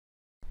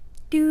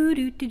Do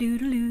do do do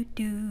do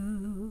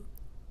do.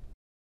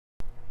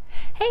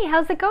 Hey,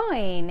 how's it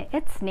going?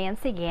 It's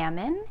Nancy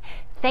Gamon.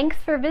 Thanks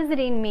for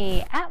visiting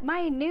me at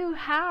my new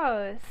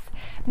house.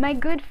 My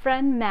good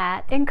friend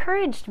Matt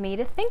encouraged me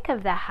to think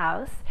of the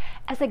house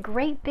as a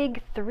great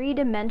big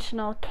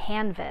three-dimensional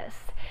canvas.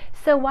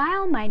 So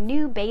while my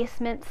new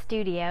basement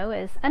studio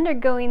is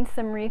undergoing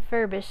some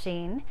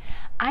refurbishing,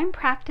 I'm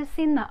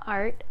practicing the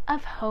art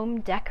of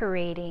home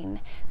decorating,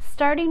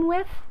 starting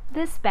with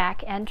this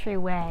back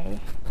entryway.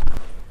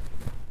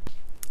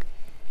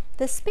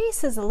 The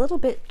space is a little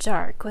bit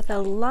dark with a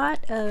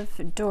lot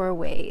of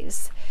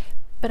doorways,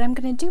 but I'm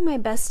going to do my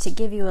best to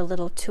give you a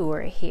little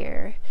tour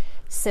here.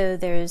 So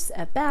there's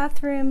a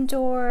bathroom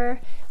door,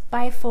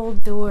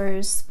 bifold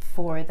doors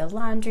for the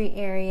laundry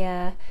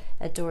area,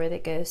 a door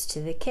that goes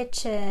to the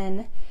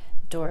kitchen,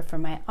 door for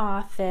my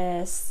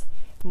office,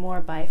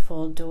 more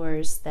bifold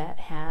doors that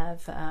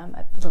have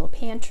a little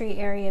pantry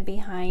area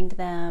behind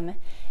them,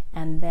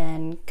 and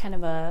then kind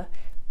of a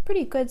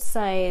pretty good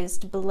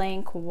sized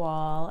blank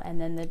wall,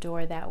 and then the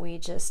door that we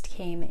just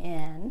came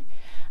in.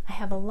 I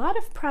have a lot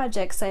of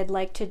projects I'd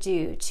like to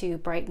do to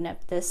brighten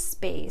up this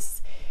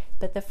space,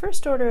 but the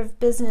first order of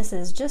business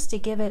is just to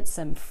give it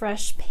some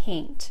fresh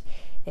paint.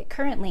 It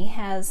currently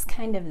has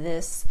kind of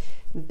this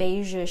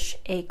beigeish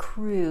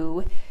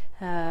ecru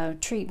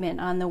treatment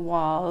on the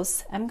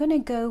walls. I'm going to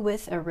go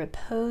with a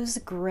Repose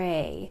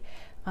gray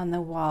on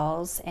the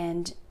walls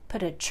and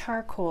put a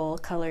charcoal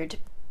colored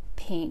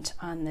paint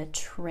on the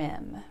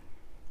trim.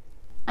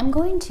 I'm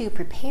going to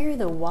prepare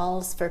the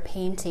walls for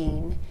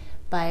painting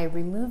by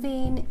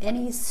removing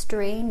any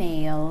stray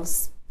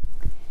nails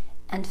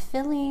and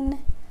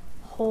filling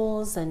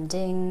holes and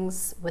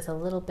dings with a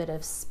little bit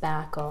of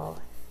spackle.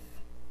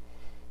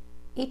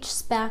 Each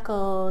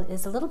spackle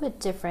is a little bit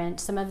different.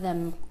 Some of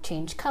them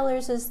change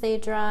colors as they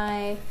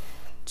dry.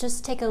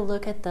 Just take a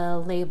look at the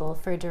label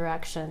for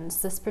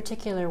directions. This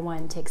particular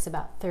one takes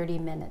about 30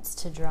 minutes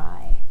to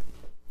dry.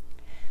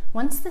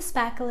 Once the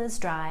spackle is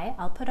dry,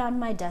 I'll put on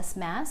my dust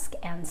mask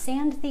and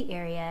sand the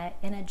area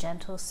in a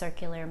gentle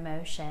circular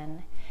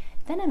motion.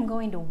 Then I'm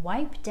going to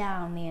wipe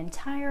down the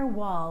entire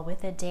wall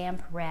with a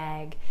damp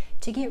rag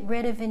to get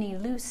rid of any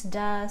loose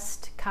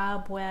dust,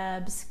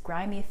 cobwebs,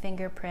 grimy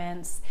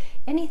fingerprints,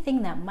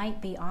 anything that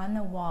might be on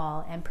the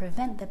wall and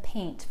prevent the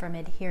paint from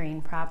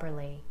adhering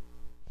properly.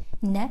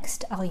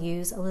 Next, I'll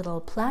use a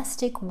little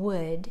plastic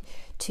wood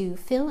to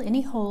fill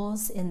any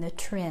holes in the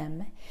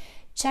trim.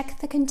 Check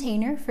the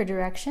container for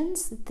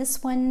directions.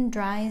 This one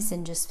dries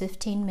in just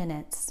 15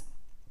 minutes.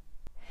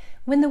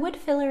 When the wood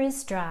filler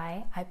is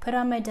dry, I put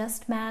on my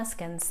dust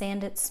mask and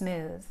sand it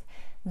smooth.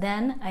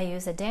 Then I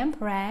use a damp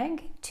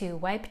rag to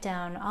wipe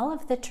down all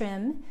of the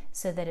trim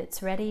so that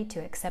it's ready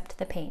to accept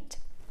the paint.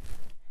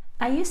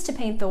 I used to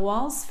paint the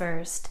walls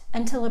first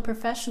until a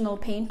professional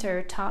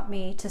painter taught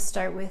me to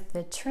start with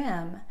the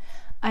trim.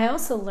 I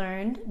also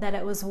learned that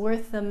it was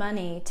worth the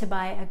money to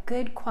buy a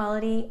good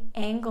quality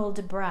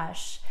angled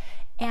brush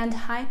and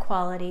high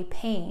quality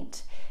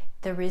paint.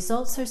 The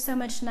results are so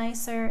much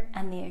nicer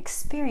and the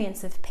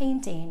experience of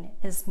painting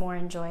is more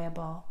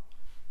enjoyable.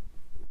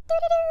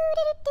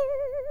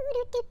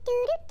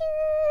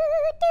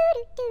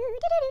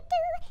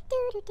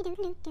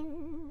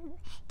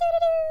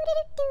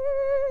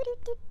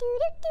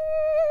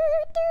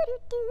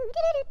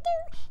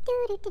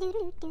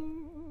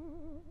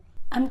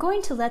 I'm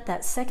going to let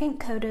that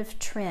second coat of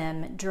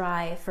trim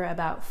dry for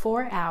about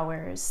 4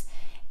 hours.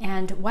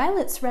 And while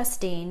it's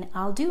resting,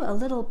 I'll do a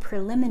little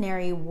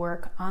preliminary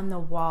work on the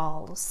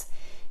walls.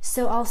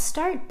 So I'll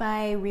start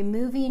by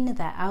removing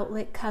the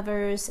outlet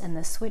covers and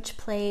the switch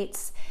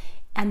plates,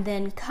 and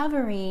then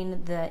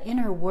covering the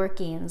inner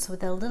workings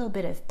with a little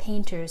bit of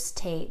painter's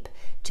tape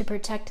to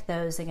protect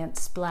those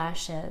against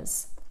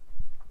splashes.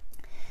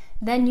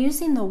 Then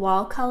using the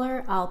wall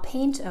color, I'll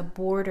paint a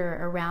border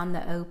around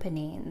the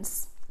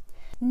openings.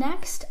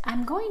 Next,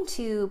 I'm going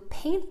to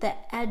paint the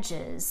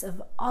edges of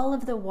all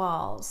of the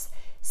walls.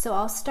 So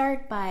I'll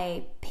start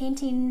by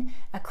painting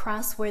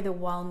across where the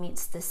wall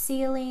meets the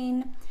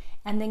ceiling,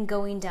 and then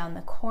going down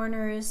the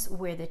corners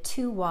where the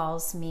two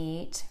walls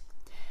meet.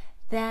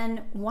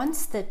 Then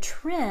once the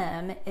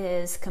trim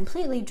is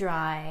completely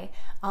dry,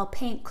 I'll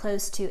paint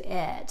close to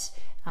it,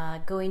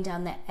 going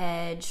down the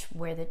edge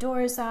where the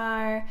doors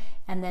are,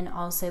 and then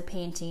also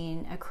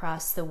painting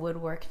across the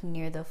woodwork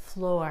near the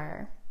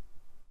floor.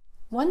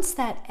 Once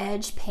that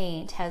edge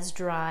paint has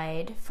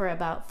dried for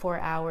about 4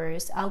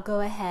 hours, I'll go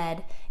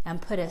ahead and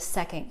put a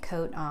second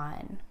coat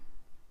on.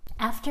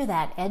 After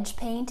that edge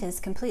paint is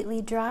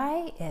completely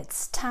dry,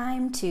 it's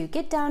time to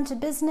get down to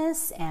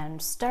business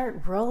and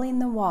start rolling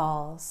the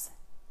walls.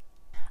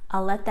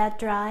 I'll let that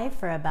dry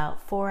for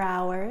about 4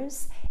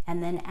 hours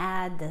and then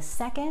add the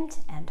second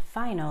and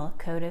final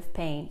coat of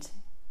paint.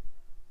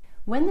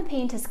 When the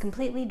paint is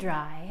completely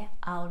dry,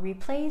 I'll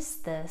replace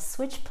the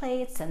switch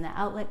plates and the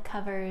outlet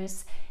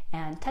covers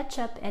and touch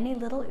up any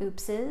little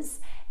oopses,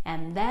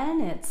 and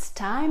then it's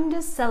time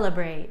to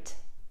celebrate.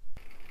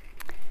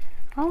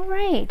 All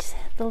right,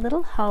 the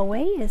little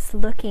hallway is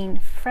looking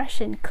fresh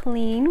and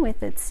clean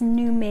with its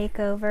new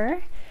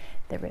makeover.